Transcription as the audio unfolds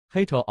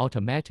Hato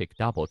automatic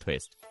double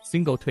twist,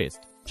 single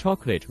twist,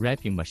 chocolate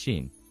wrapping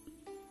machine.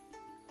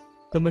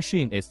 The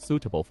machine is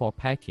suitable for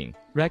packing,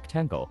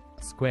 rectangle,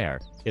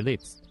 square,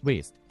 ellipse,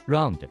 waist,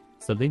 round,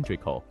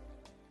 cylindrical,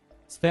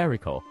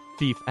 spherical,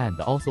 beef and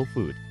also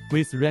food,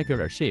 with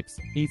regular shapes,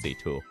 easy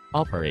to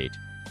operate.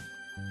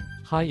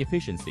 High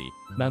efficiency,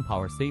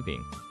 manpower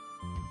saving.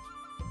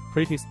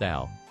 Pretty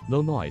style,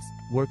 low noise,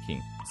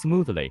 working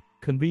smoothly,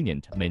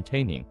 convenient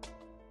maintaining.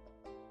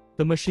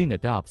 The machine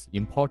adopts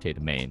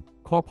imported main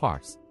core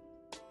parts.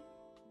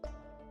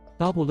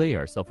 Double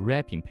layers of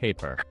wrapping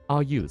paper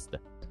are used.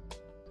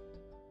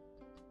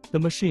 The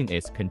machine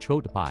is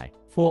controlled by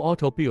full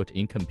auto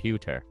built-in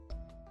computer.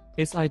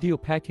 It's ideal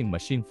packing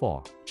machine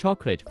for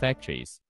chocolate factories.